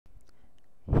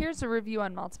Here's a review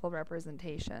on multiple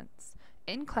representations.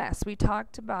 In class, we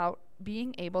talked about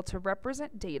being able to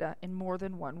represent data in more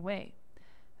than one way.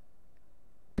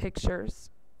 Pictures,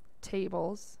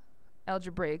 tables,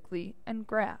 algebraically, and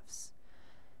graphs.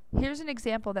 Here's an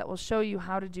example that will show you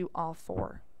how to do all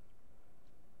four.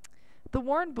 The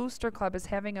Warren Booster Club is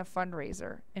having a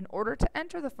fundraiser. In order to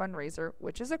enter the fundraiser,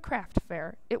 which is a craft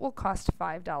fair, it will cost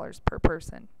 $5 per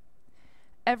person.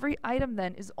 Every item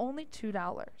then is only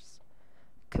 $2.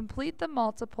 Complete the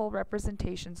multiple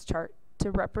representations chart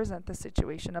to represent the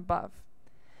situation above.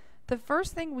 The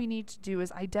first thing we need to do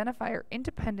is identify our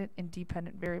independent and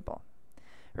dependent variable.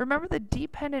 Remember, the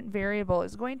dependent variable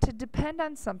is going to depend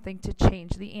on something to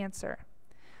change the answer.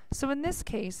 So in this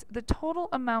case, the total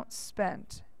amount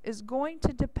spent is going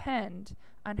to depend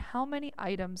on how many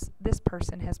items this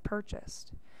person has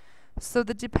purchased. So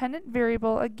the dependent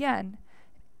variable, again,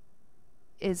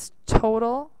 is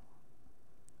total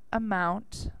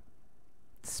amount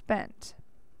spent,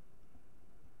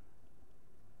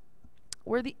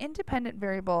 where the independent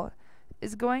variable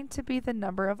is going to be the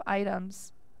number of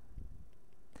items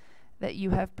that you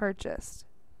have purchased.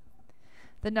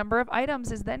 The number of items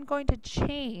is then going to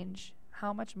change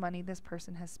how much money this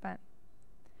person has spent.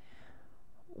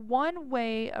 One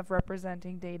way of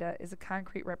representing data is a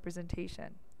concrete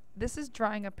representation. This is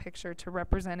drawing a picture to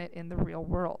represent it in the real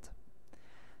world.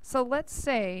 So let's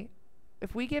say,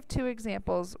 if we give two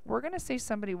examples, we're going to say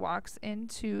somebody walks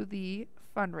into the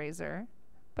fundraiser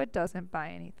but doesn't buy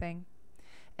anything,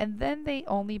 and then they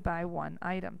only buy one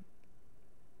item.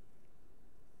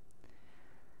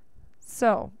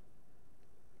 So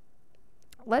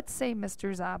let's say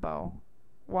Mr. Zabo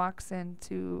walks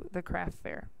into the craft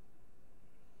fair.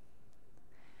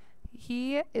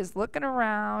 He is looking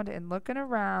around and looking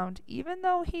around. Even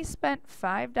though he spent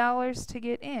 $5 to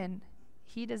get in,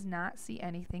 he does not see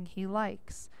anything he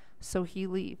likes, so he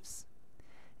leaves.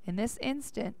 In this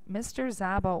instant, Mr.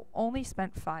 Zabo only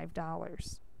spent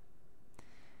 $5.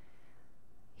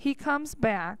 He comes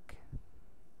back,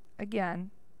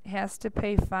 again, has to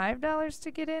pay $5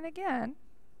 to get in again,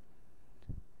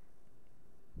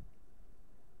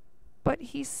 but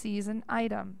he sees an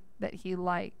item that he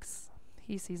likes.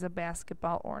 He sees a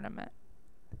basketball ornament.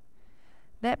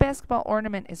 That basketball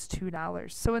ornament is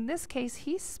 $2. So in this case,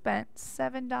 he spent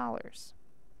 $7.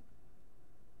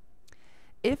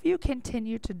 If you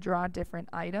continue to draw different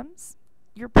items,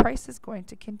 your price is going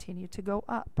to continue to go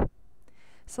up.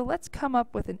 So let's come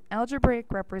up with an algebraic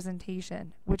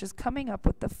representation, which is coming up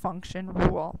with the function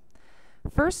rule.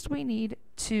 First, we need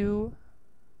two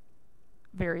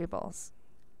variables.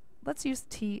 Let's use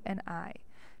t and I.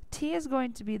 T is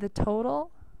going to be the total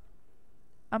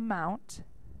amount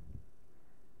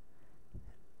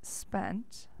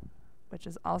spent, which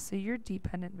is also your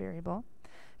dependent variable.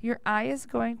 Your I is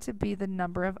going to be the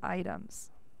number of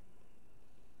items.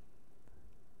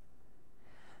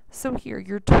 So here,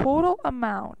 your total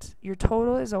amount, your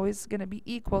total is always going to be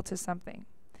equal to something.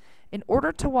 In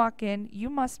order to walk in, you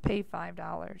must pay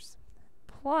 $5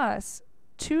 plus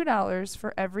 $2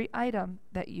 for every item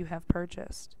that you have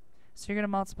purchased. So you're going to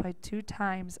multiply 2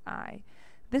 times I.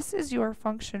 This is your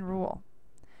function rule.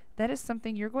 That is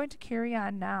something you're going to carry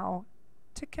on now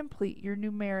to complete your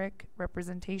numeric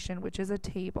representation, which is a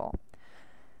table.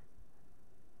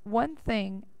 One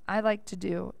thing I like to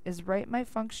do is write my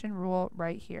function rule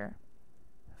right here.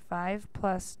 5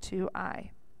 plus 2i.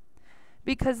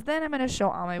 Because then I'm going to show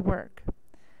all my work.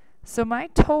 So my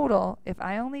total, if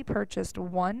I only purchased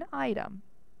one item,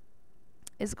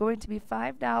 is going to be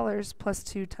 $5 plus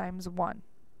 2 times 1.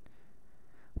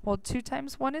 Well, 2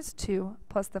 times 1 is 2,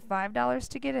 plus the $5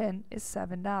 to get in is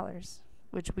 $7,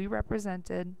 which we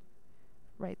represented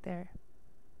right there.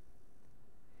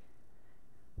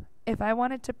 If I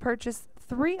wanted to purchase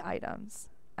 3 items,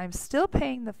 I'm still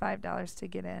paying the $5 to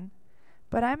get in,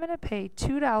 but I'm going to pay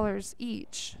 $2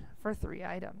 each for 3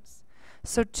 items.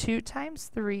 So 2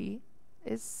 times 3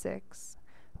 is 6.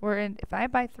 Wherein if I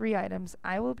buy 3 items,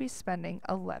 I will be spending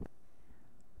 11.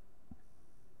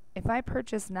 If I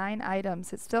purchase 9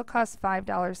 items, it still costs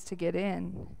 $5 to get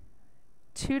in,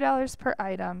 $2 per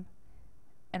item,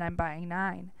 and I'm buying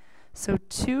 9. So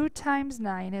 2 times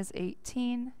 9 is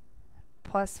 18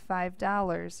 plus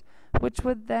 $5, which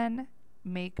would then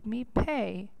make me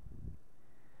pay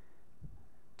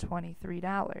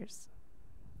 $23.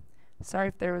 Sorry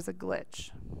if there was a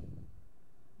glitch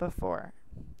before.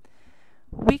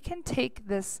 We can take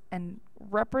this and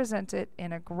represent it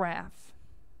in a graph.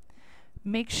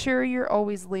 Make sure you're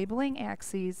always labeling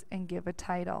axes and give a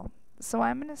title. So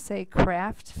I'm going to say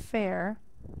craft fair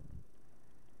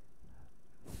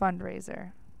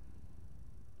fundraiser.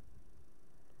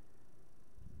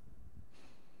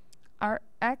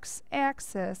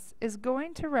 x-axis is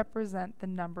going to represent the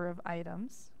number of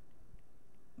items,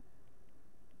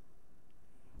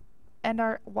 and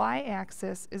our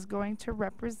y-axis is going to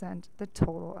represent the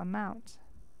total amount.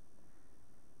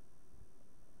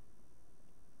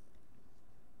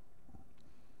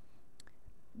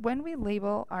 When we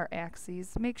label our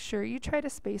axes, make sure you try to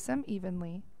space them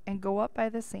evenly and go up by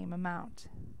the same amount.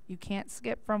 You can't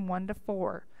skip from 1 to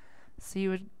 4.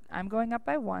 So I'm going up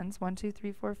by 1s, 1, 2,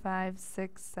 3, 4, 5,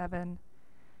 6, 7,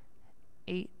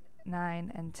 8,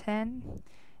 9, and 10.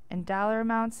 And dollar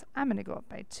amounts, I'm going to go up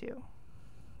by 2.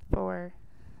 4,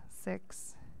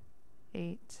 6,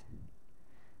 8,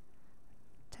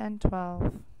 10,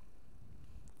 12,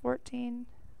 14,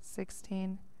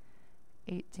 16,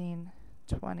 18,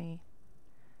 20,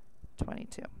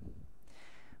 22.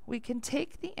 We can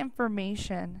take the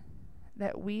information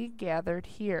that we gathered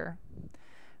here,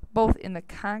 both in the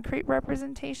concrete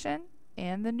representation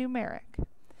and the numeric.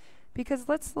 Because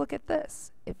let's look at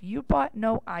this. If you bought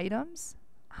no items,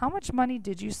 how much money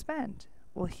did you spend?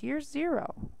 Well, here's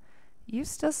 0. You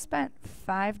still spent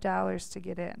 $5 to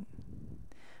get in.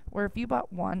 Where if you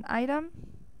bought 1 item,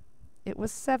 it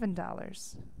was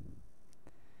 $7.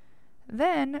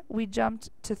 Then we jumped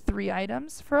to 3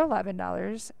 items for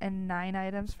 $11 and 9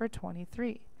 items for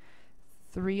 $23.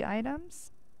 3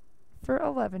 items for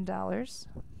 $11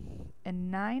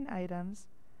 and 9 items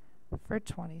for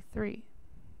 $23.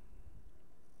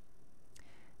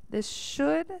 This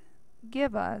should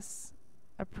give us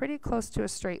a pretty close to a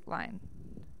straight line,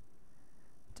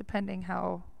 depending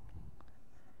how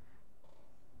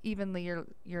evenly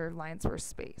your lines were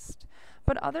spaced.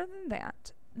 But other than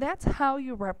that, that's how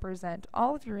you represent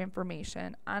all of your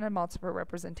information on a multiple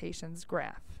representations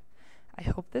graph. I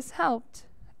hope this helped.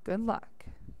 Good luck.